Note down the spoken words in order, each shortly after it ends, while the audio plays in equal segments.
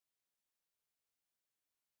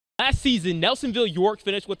Last season, Nelsonville York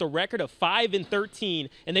finished with a record of 5-13,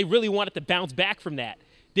 and they really wanted to bounce back from that.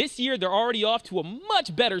 This year, they're already off to a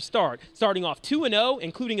much better start, starting off 2-0,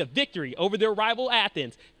 including a victory over their rival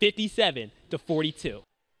Athens, 57-42.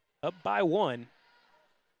 Up by 1.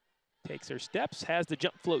 Takes her steps, has the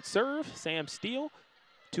jump float serve. Sam Steele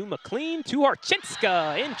to McLean to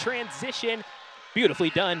Harchinska in transition.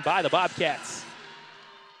 Beautifully done by the Bobcats.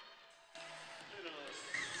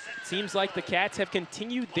 Seems like the Cats have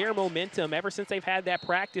continued their momentum ever since they've had that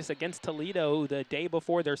practice against Toledo the day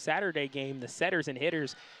before their Saturday game. The setters and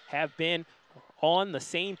hitters have been on the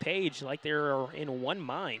same page, like they're in one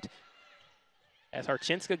mind. As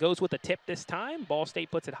Harchinska goes with a tip this time, Ball State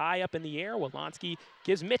puts it high up in the air. Wolonsky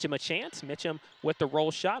gives Mitchum a chance. Mitchum with the roll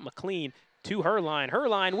shot. McLean to Herline.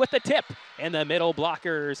 Herline with the tip. And the middle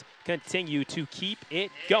blockers continue to keep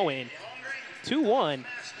it going. 2-1.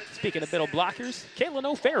 Speaking of middle blockers, Caitlin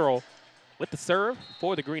O'Farrell with the serve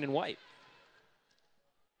for the green and white.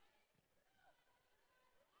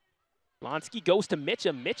 Lonsky goes to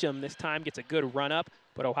Mitchum. Mitchum this time gets a good run up,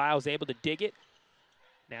 but Ohio's able to dig it.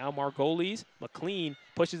 Now Margolis. McLean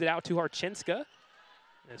pushes it out to Harchinska.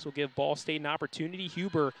 This will give Ball State an opportunity.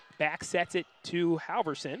 Huber back sets it to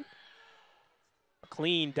Halverson.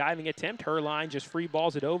 McLean diving attempt. Herline just free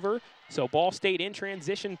balls it over. So Ball State in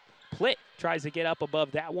transition. Plitt tries to get up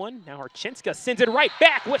above that one. Now Harchinska sends it right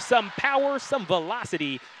back with some power, some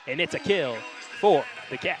velocity, and it's a kill for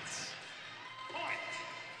the Cats.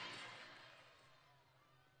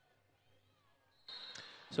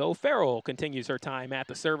 So Farrell continues her time at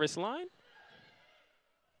the service line.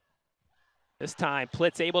 This time,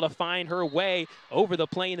 Plitt's able to find her way over the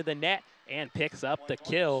plane of the net and picks up the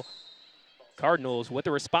kill. Cardinals with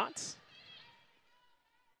the response.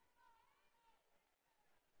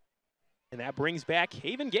 And that brings back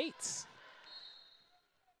Haven Gates.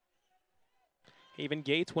 Haven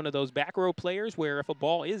Gates, one of those back row players where if a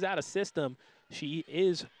ball is out of system, she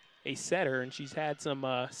is a setter, and she's had some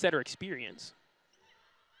setter experience.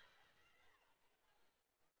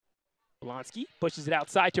 Blonsky pushes it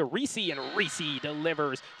outside to Reese, and Reese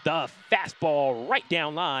delivers the fastball right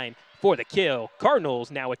down line for the kill.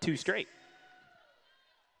 Cardinals now with 2 straight.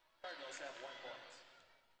 Cardinals have 1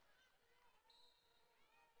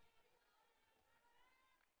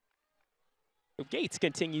 point. Gates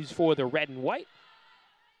continues for the red and white,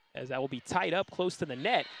 as that will be tied up close to the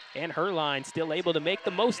net, and Herline still able to make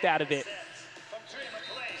the most out of it.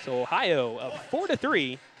 So Ohio up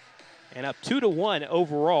 4-3 and up 2-1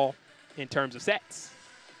 overall in terms of sets.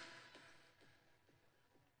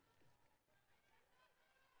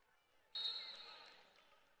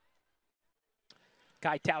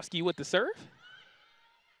 Kaitowski with the serve.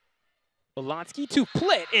 Bolonsky to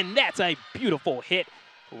Plitt, and that's a beautiful hit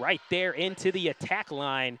right there into the attack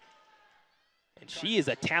line. And she is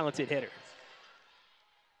a talented hitter.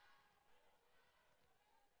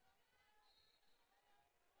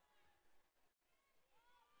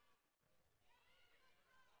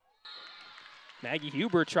 Maggie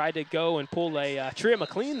Huber tried to go and pull a Tria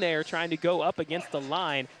McLean there, trying to go up against the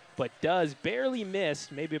line, but does barely miss,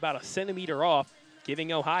 maybe about a centimeter off,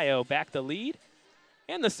 giving Ohio back the lead.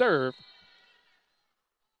 And the serve.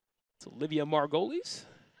 It's Olivia Margolis.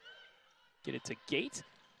 Get it to Gate.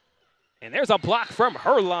 And there's a block from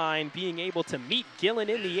Herline, being able to meet Gillen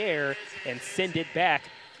in the air and send it back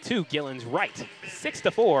to Gillen's right.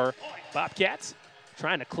 6-4. Bobcats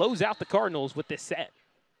trying to close out the Cardinals with this set.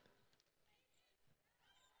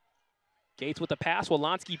 Gates with the pass.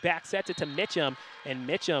 Wolonsky back sets it to Mitchum. And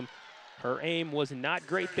Mitchum, her aim was not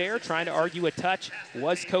great there. Trying to argue a touch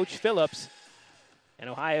was Coach Phillips. And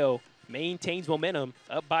Ohio maintains momentum,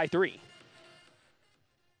 up by 3.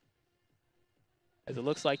 As it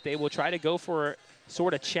looks like they will try to go for a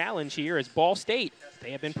sort of challenge here as Ball State.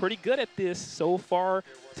 They have been pretty good at this so far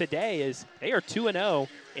today, as they are 2-0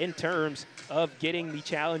 in terms of getting the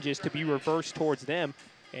challenges to be reversed towards them.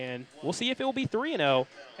 And we'll see if it will be 3-0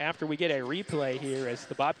 after we get a replay here, as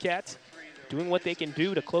the Bobcats doing what they can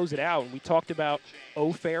do to close it out. And we talked about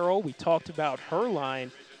O'Farrell, we talked about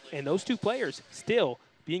Herline, and those 2 players still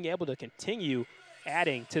being able to continue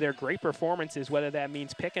adding to their great performances, whether that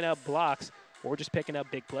means picking up blocks or just picking up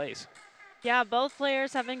big plays. Yeah, both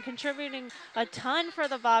players have been contributing a ton for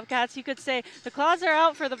the Bobcats. You could say the claws are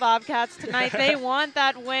out for the Bobcats tonight. They want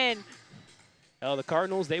that win. Well, the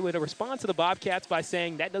Cardinals, they would respond to the Bobcats by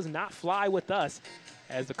saying that does not fly with us,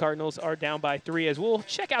 as the Cardinals are down by 3, as we'll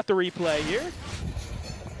check out the replay here.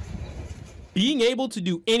 Being able to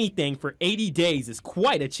do anything for 80 days is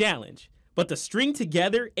quite a challenge, but to string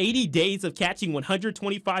together 80 days of catching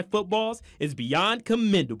 125 footballs is beyond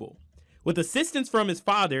commendable. With assistance from his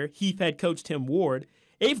father, Heath head coach Tim Ward,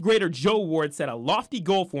 8th grader Joe Ward set a lofty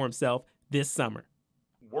goal for himself this summer.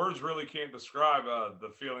 Words really can't describe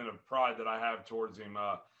the feeling of pride that I have towards him.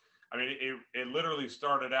 I mean, it literally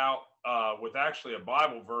started out with actually a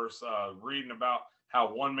Bible verse reading about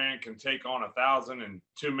how one man can take on 1,000 and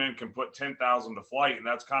two men can put 10,000 to flight. And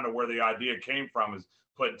that's kind of where the idea came from, is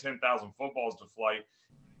putting 10,000 footballs to flight.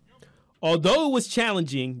 Although it was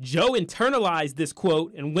challenging, Joe internalized this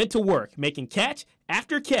quote and went to work, making catch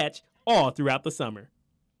after catch all throughout the summer.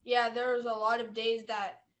 Yeah, there was a lot of days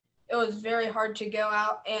that it was very hard to go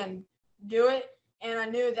out and do it. And I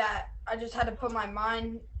knew that I just had to put my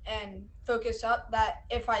mind and focus up, that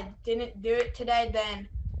if I didn't do it today, then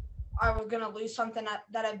I was going to lose something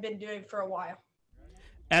that I've been doing for a while.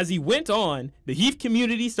 As he went on, the Heath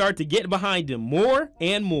community started to get behind him more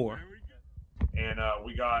and more. And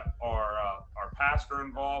we got our pastor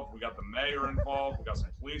involved. We got the mayor involved. We got some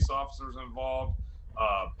police officers involved.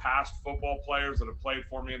 Past football players that have played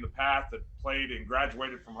for me in the past, that played and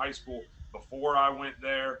graduated from high school before I went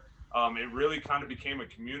there. It really kind of became a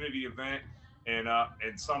community event and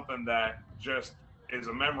something that just is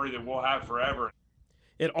a memory that we'll have forever.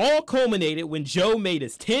 It all culminated when Joe made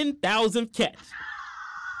his 10,000th catch.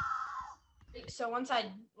 So once I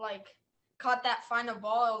caught that final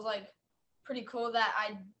ball, it was pretty cool that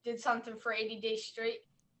I did something for 80 days straight.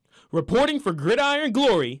 Reporting for Gridiron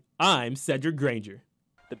Glory, I'm Sedric Granger.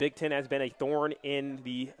 The Big Ten has been a thorn in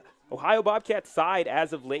the Ohio Bobcats side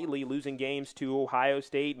as of lately, losing games to Ohio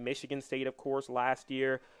State, Michigan State, of course, last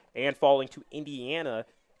year, and falling to Indiana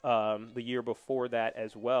the year before that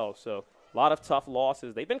as well. So a lot of tough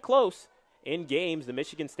losses. They've been close in games. The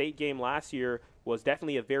Michigan State game last year was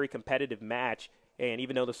definitely a very competitive match, and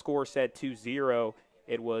even though the score said 2-0,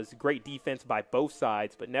 it was great defense by both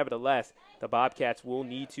sides. But nevertheless, the Bobcats will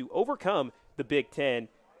need to overcome the Big Ten.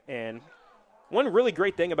 And one really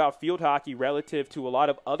great thing about field hockey relative to a lot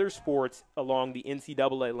of other sports along the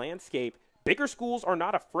NCAA landscape, bigger schools are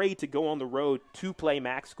not afraid to go on the road to play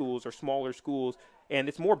MAC schools or smaller schools. And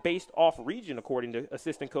it's more based off region, according to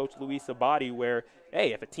assistant coach Luis Abadi, where,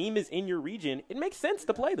 hey, if a team is in your region, it makes sense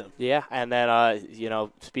to play them. Yeah, and then,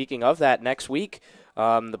 speaking of that, next week,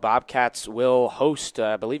 the Bobcats will host,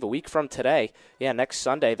 I believe a week from today, next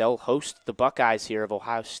Sunday, they'll host the Buckeyes here of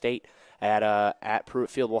Ohio State at Pruitt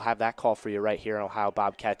Field. We'll have that call for you right here on Ohio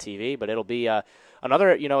Bobcat TV, but it'll be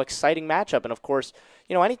another, exciting matchup. And, of course,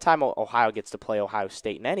 anytime Ohio gets to play Ohio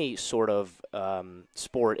State in any sort of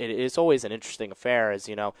sport, it is always an interesting affair, as,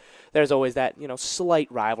 there's always that,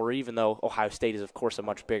 slight rivalry, even though Ohio State is, of course, a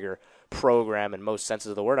much bigger program in most senses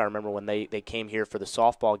of the word. I remember when they came here for the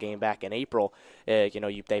softball game back in April,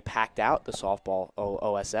 they packed out the softball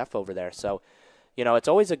OSF over there. So, it's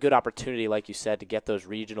always a good opportunity, like you said, to get those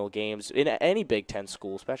regional games in any Big Ten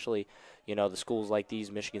school, especially, the schools like these,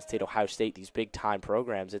 Michigan State, Ohio State, these big-time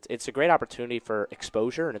programs. It's a great opportunity for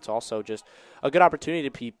exposure, and it's also just a good opportunity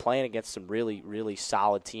to be playing against some really, really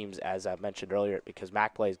solid teams, as I mentioned earlier, because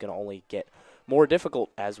MAC play is going to only get more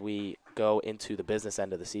difficult as we go into the business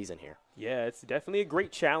end of the season here. Yeah, it's definitely a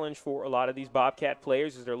great challenge for a lot of these Bobcat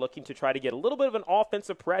players as they're looking to try to get a little bit of an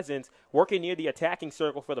offensive presence, working near the attacking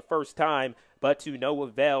circle for the first time, but to no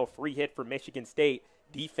avail. Free hit for Michigan State.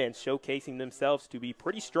 Defense showcasing themselves to be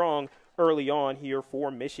pretty strong early on here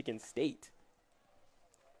for Michigan State.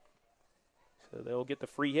 So they'll get the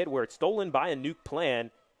free hit where it's stolen by a Nuke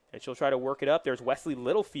Plan, and she'll try to work it up. There's Wesley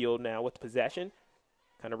Littlefield now with possession.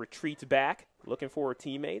 Kind of retreats back, looking for her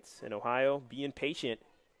teammates. And Ohio being patient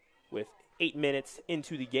with 8 minutes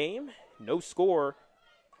into the game. No score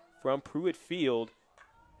from Pruitt Field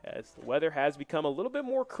as the weather has become a little bit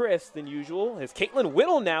more crisp than usual. As Caitlin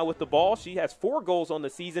Whittle now with the ball. She has 4 goals on the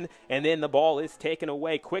season, and then the ball is taken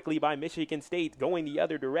away quickly by Michigan State going the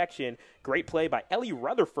other direction. Great play by Ellie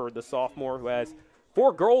Rutherford, the sophomore, who has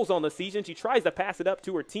 4 goals on the season. She tries to pass it up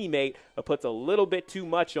to her teammate, but puts a little bit too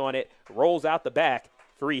much on it. Rolls out the back.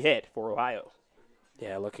 Free hit for Ohio.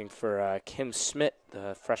 Yeah, looking for Kim Smit,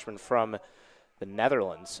 the freshman from the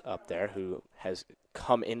Netherlands up there, who has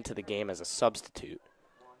come into the game as a substitute.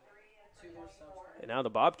 And now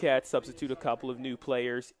the Bobcats substitute a couple of new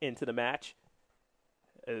players into the match.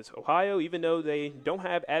 As Ohio, even though they don't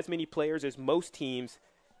have as many players as most teams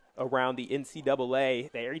around the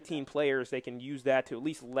NCAA, they're 18 players. They can use that to at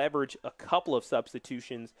least leverage a couple of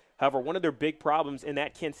substitutions. However, one of their big problems in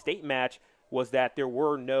that Kent State match was that there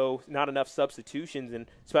were not enough substitutions, and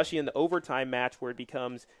especially in the overtime match where it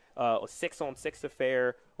becomes a 6-on-6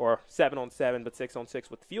 affair, or 7-on-7, but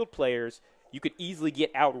 6-on-6 with field players, you could easily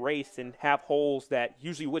get outraced and have holes that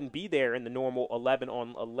usually wouldn't be there in the normal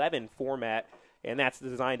 11-on-11 format. and that's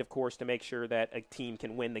designed, of course, to make sure that a team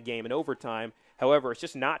can win the game in overtime. However, it's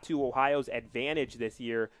just not to Ohio's advantage this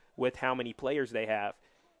year with how many players they have,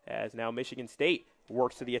 as now Michigan State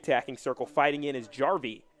works to the attacking circle. Fighting in is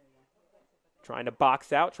Jarvie, trying to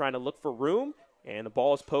box out, trying to look for room, and the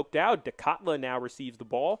ball is poked out. DeCotla now receives the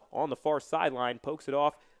ball on the far sideline, pokes it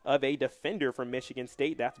off of a defender from Michigan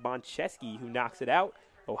State. That's Boncheski who knocks it out.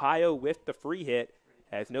 Ohio with the free hit,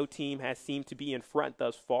 as no team has seemed to be in front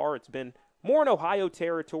thus far. It's been more in Ohio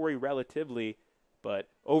territory relatively, but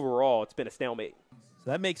overall it's been a stalemate. So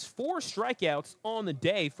that makes 4 strikeouts on the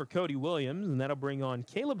day for Cody Williams, and that'll bring on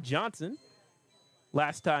Caleb Johnson.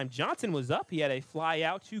 Last time Johnson was up, he had a fly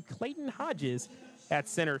out to Clayton Hodges at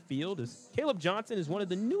center field. As Caleb Johnson is one of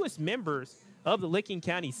the newest members of the Licking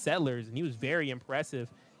County Settlers, and he was very impressive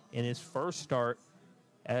in his first start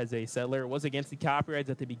as a Settler. It was against the Copperheads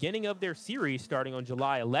at the beginning of their series starting on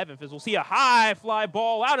July 11th, as we'll see a high fly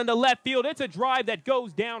ball out into left field. It's a drive that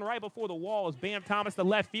goes down right before the wall, as Bam Thomas, the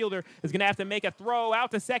left fielder, is going to have to make a throw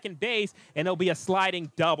out to second base, and there'll be a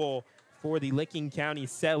sliding double for the Licking County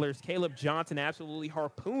Settlers. Caleb Johnson absolutely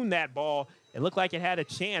harpooned that ball. It looked like it had a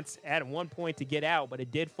chance at one point to get out, but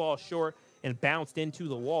it did fall short and bounced into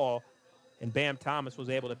the wall, and Bam Thomas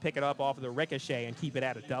was able to pick it up off of the ricochet and keep it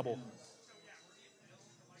at a double.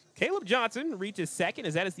 Caleb Johnson reaches second,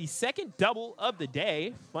 as that is the second double of the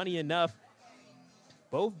day. Funny enough,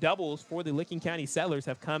 both doubles for the Licking County Settlers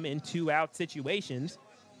have come in 2-out situations.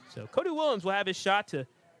 So Cody Williams will have his shot to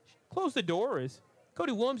close the door, as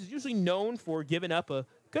Cody Williams is usually known for giving up a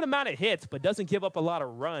good amount of hits, but doesn't give up a lot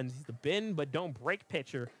of runs. He's the bend but don't break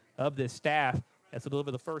pitcher of this staff. As to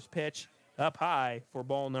deliver the first pitch up high for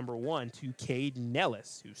ball number 1 to Cade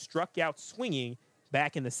Nellis, who struck out swinging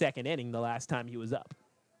back in the second inning the last time he was up.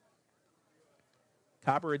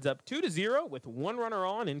 Copperheads up 2-0 with 1 runner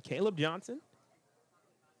on in Caleb Johnson.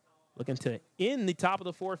 Looking to end the top of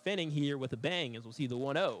the 4th inning here with a bang, as we'll see the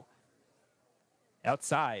 1-0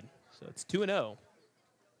 outside. So it's 2-0.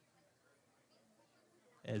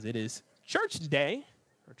 As it is church day,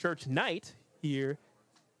 or church night, here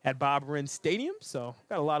at Bob Wren Stadium. So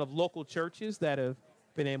got a lot of local churches that have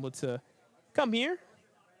been able to come here,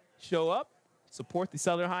 show up, support the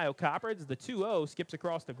Southern Ohio Copperheads. The 2-0 skips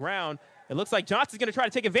across the ground. It looks like Johnson's going to try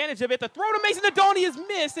to take advantage of it. The throw to Mason Nadoni is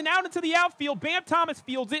missed, and out into the outfield. Bam Thomas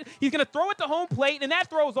fields it. He's going to throw it to home plate, and that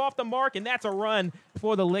throws off the mark, and that's a run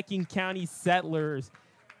for the Licking County Settlers.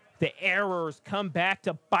 The errors come back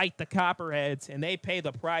to bite the Copperheads, and they pay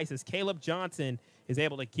the price as Caleb Johnson is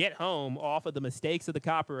able to get home off of the mistakes of the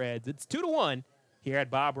Copperheads. It's 2-1 here at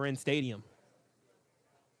Bob Wren Stadium.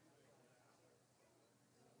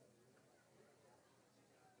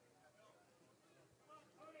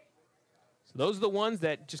 So those are the ones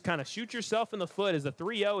that just kind of shoot yourself in the foot, as the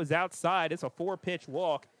 3-0 is outside. It's a 4-pitch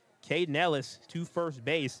walk. Cade Ellis to first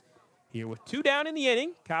base here with 2 down in the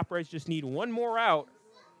inning. Copperheads just need 1 more out.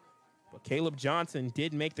 But Caleb Johnson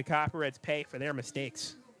did make the Copperheads pay for their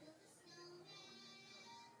mistakes.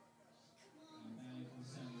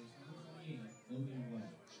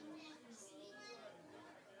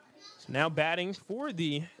 So now batting for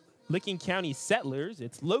the Licking County Settlers,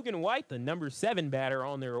 it's Logan White, the number 7 batter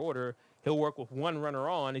on their order. He'll work with 1 runner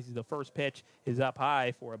on, as the first pitch is up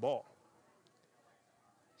high for a ball.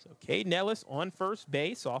 So Cade Ellis on first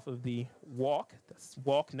base off of the walk. That's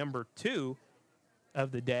walk number 2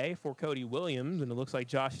 of the day for Cody Williams. And it looks like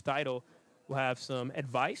Josh Steidel will have some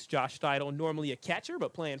advice. Josh Steidel, normally a catcher,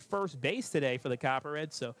 but playing first base today for the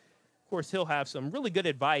Copperheads. So, of course, he'll have some really good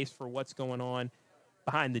advice for what's going on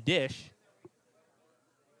behind the dish.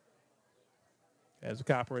 As the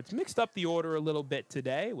Copperheads mixed up the order a little bit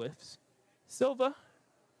today with Silva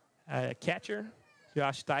at catcher,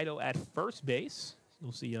 Josh Steidel at first base.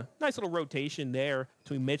 You'll see a nice little rotation there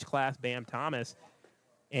between Mitch Class, Bam Thomas,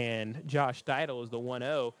 and Josh Steidel is the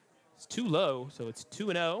 1-0. It's too low, so it's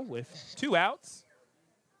 2-0 with 2 outs.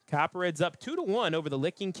 Copperheads up 2-1 over the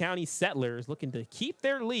Licking County Settlers, looking to keep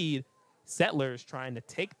their lead. Settlers trying to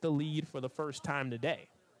take the lead for the first time today.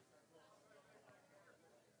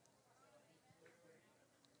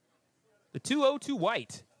 The 2-0 to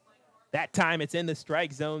White. That time it's in the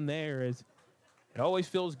strike zone there. As it always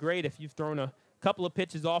feels great if you've thrown a couple of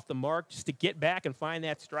pitches off the mark, just to get back and find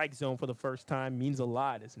that strike zone for the first time means a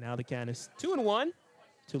lot. As now the count is 2-1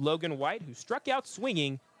 to Logan White, who struck out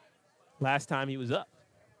swinging last time he was up.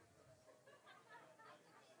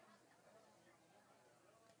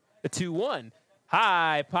 The 2-1.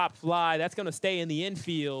 High pop fly. That's going to stay in the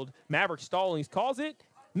infield. Maverick Stallings calls it,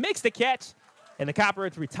 makes the catch, and the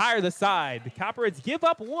Copperheads retire the side. The Copperheads give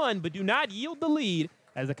up 1, but do not yield the lead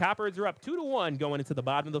as the Copperheads are up 2-1 going into the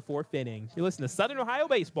bottom of the 4th inning. You're listening to Southern Ohio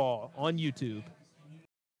Baseball on YouTube.